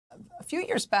few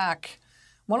years back,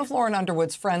 one of Lauren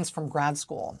Underwood's friends from grad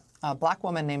school, a black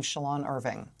woman named Shalon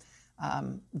Irving,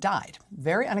 died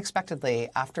very unexpectedly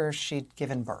after she'd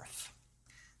given birth.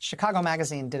 Chicago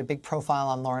Magazine did a big profile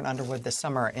on Lauren Underwood this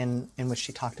summer in which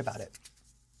she talked about it.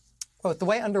 Quote, the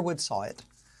way Underwood saw it,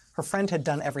 her friend had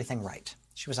done everything right.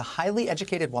 She was a highly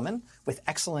educated woman with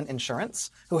excellent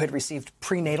insurance who had received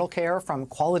prenatal care from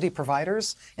quality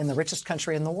providers in the richest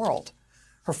country in the world.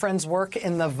 Her friend's work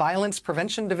in the Violence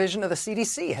Prevention Division of the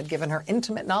CDC had given her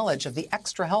intimate knowledge of the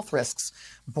extra health risks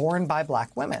borne by black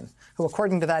women, who,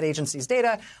 according to that agency's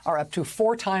data, are up to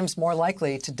 4 times more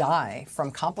likely to die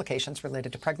from complications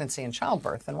related to pregnancy and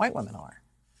childbirth than white women are.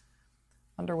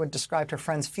 Underwood described her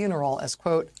friend's funeral as,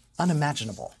 quote,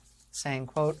 unimaginable, saying,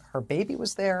 quote, her baby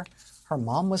was there, her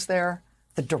mom was there,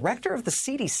 the director of the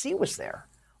CDC was there.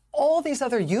 All these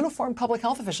other uniformed public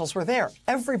health officials were there.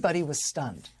 Everybody was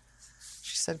stunned.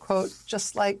 She said, quote,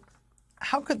 just like,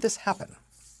 how could this happen?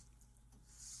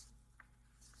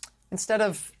 Instead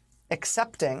of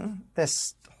accepting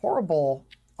this horrible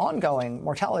ongoing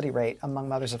mortality rate among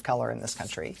mothers of color in this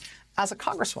country, as a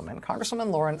congresswoman,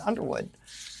 Congresswoman Lauren Underwood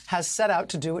has set out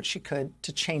to do what she could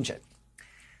to change it.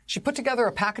 She put together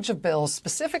a package of bills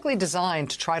specifically designed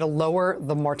to try to lower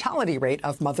the mortality rate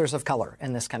of mothers of color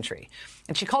in this country.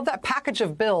 And she called that package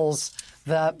of bills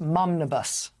the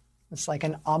Momnibus. It's like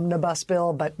an omnibus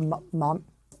bill, but mom,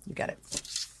 you get it.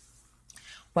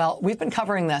 Well, we've been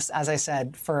covering this, as I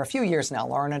said, for a few years now.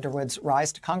 Lauren Underwood's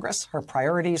rise to Congress, her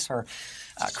priorities, her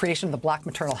creation of the Black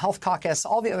Maternal Health Caucus,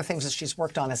 all the other things that she's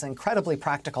worked on as an incredibly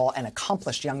practical and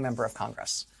accomplished young member of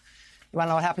Congress. You want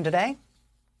to know what happened today?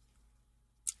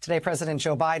 Today, President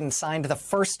Joe Biden signed the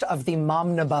first of the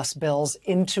Momnibus bills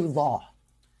into law.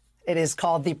 It is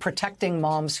called the Protecting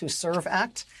Moms Who Serve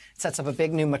Act. It sets up a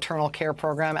big new maternal care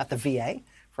program at the VA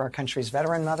for our country's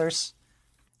veteran mothers.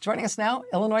 Joining us now,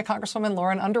 Illinois Congresswoman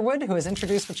Lauren Underwood, who has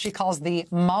introduced what she calls the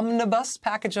Momnibus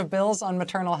package of bills on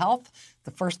maternal health.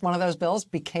 The first one of those bills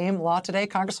became law today.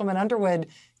 Congresswoman Underwood,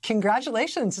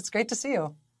 congratulations. It's great to see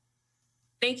you.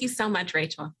 Thank you so much,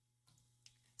 Rachel.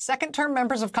 Second-term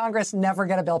members of Congress never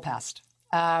get a bill passed.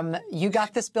 You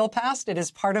got this bill passed. It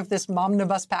is part of this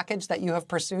Momnibus package that you have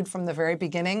pursued from the very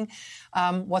beginning.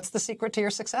 What's the secret to your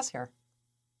success here?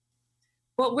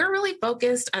 Well, we're really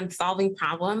focused on solving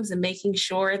problems and making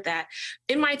sure that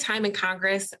in my time in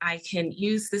Congress, I can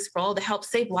use this role to help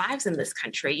save lives in this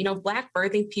country. You know, Black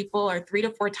birthing people are 3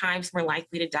 to 4 times more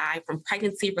likely to die from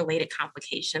pregnancy-related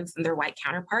complications than their white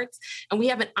counterparts. And we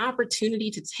have an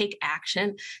opportunity to take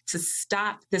action to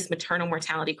stop this maternal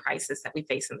mortality crisis that we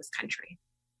face in this country.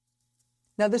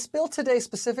 Now, this bill today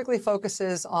specifically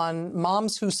focuses on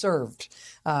moms who served,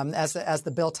 as the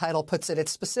bill title puts it.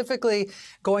 It's specifically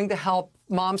going to help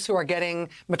moms who are getting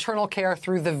maternal care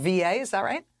through the VA. Is that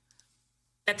right?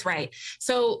 That's right.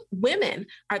 So women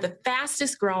are the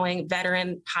fastest growing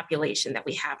veteran population that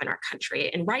we have in our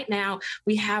country. And right now,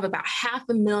 we have about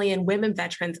 500,000 women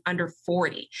veterans under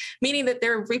 40, meaning that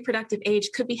their reproductive age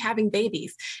could be having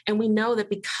babies. And we know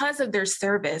that because of their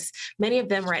service, many of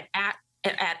them are at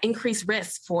increased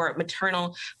risk for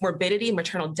maternal morbidity,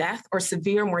 maternal death, or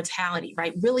severe mortality,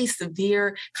 right? Really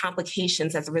severe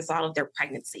complications as a result of their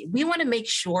pregnancy. We want to make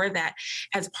sure that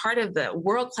as part of the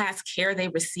world-class care they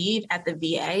receive at the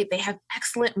VA, they have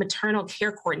excellent maternal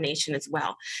care coordination as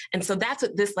well. And so that's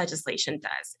what this legislation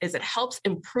does, is it helps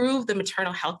improve the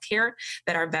maternal health care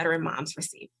that our veteran moms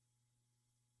receive.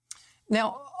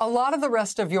 Now, a lot of the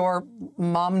rest of your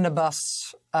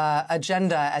Momnibus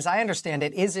agenda, as I understand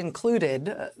it, is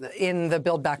included in the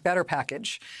Build Back Better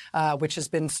package, which has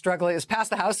been struggling, has passed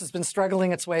the House, has been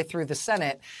struggling its way through the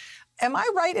Senate. Am I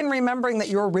right in remembering that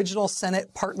your original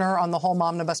Senate partner on the whole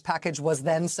Momnibus package was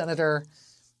then Senator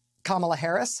Kamala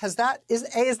Harris? Yes.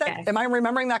 Am I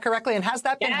remembering that correctly? And has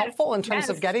that been helpful in terms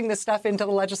of getting this stuff into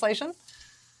the legislation?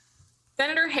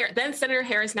 Senator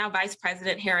Harris, now Vice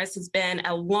President Harris, has been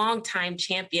a longtime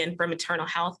champion for maternal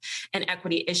health and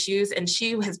equity issues, and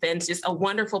she has been just a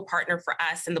wonderful partner for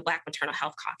us in the Black Maternal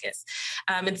Health Caucus.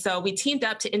 And so we teamed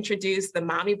up to introduce the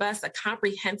Momnibus, a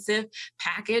comprehensive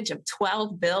package of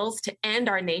 12 bills to end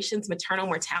our nation's maternal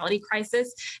mortality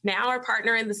crisis. Now our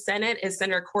partner in the Senate is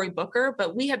Senator Cory Booker,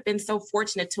 but we have been so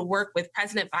fortunate to work with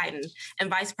President Biden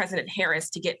and Vice President Harris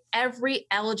to get every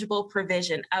eligible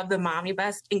provision of the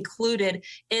Momnibus included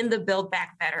in the Build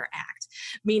Back Better Act,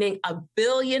 meaning $1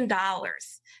 billion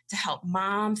to help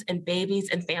moms and babies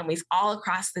and families all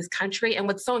across this country. And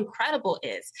what's so incredible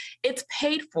is it's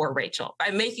paid for, Rachel, by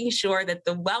making sure that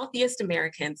the wealthiest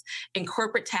Americans and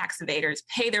corporate tax evaders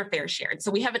pay their fair share. And so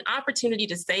we have an opportunity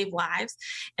to save lives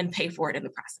and pay for it in the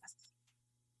process.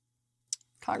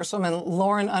 Congresswoman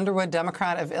Lauren Underwood,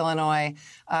 Democrat of Illinois.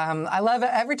 I love it.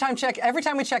 Every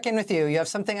time we check in with you, you have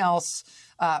something else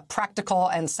practical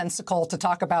and sensical to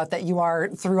talk about that you are,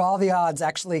 through all the odds,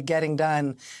 actually getting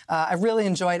done. I really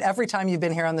enjoyed every time you've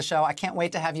been here on the show. I can't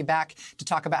wait to have you back to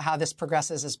talk about how this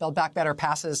progresses as Build Back Better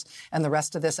passes and the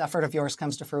rest of this effort of yours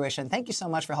comes to fruition. Thank you so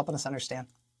much for helping us understand.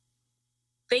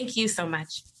 Thank you so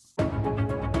much.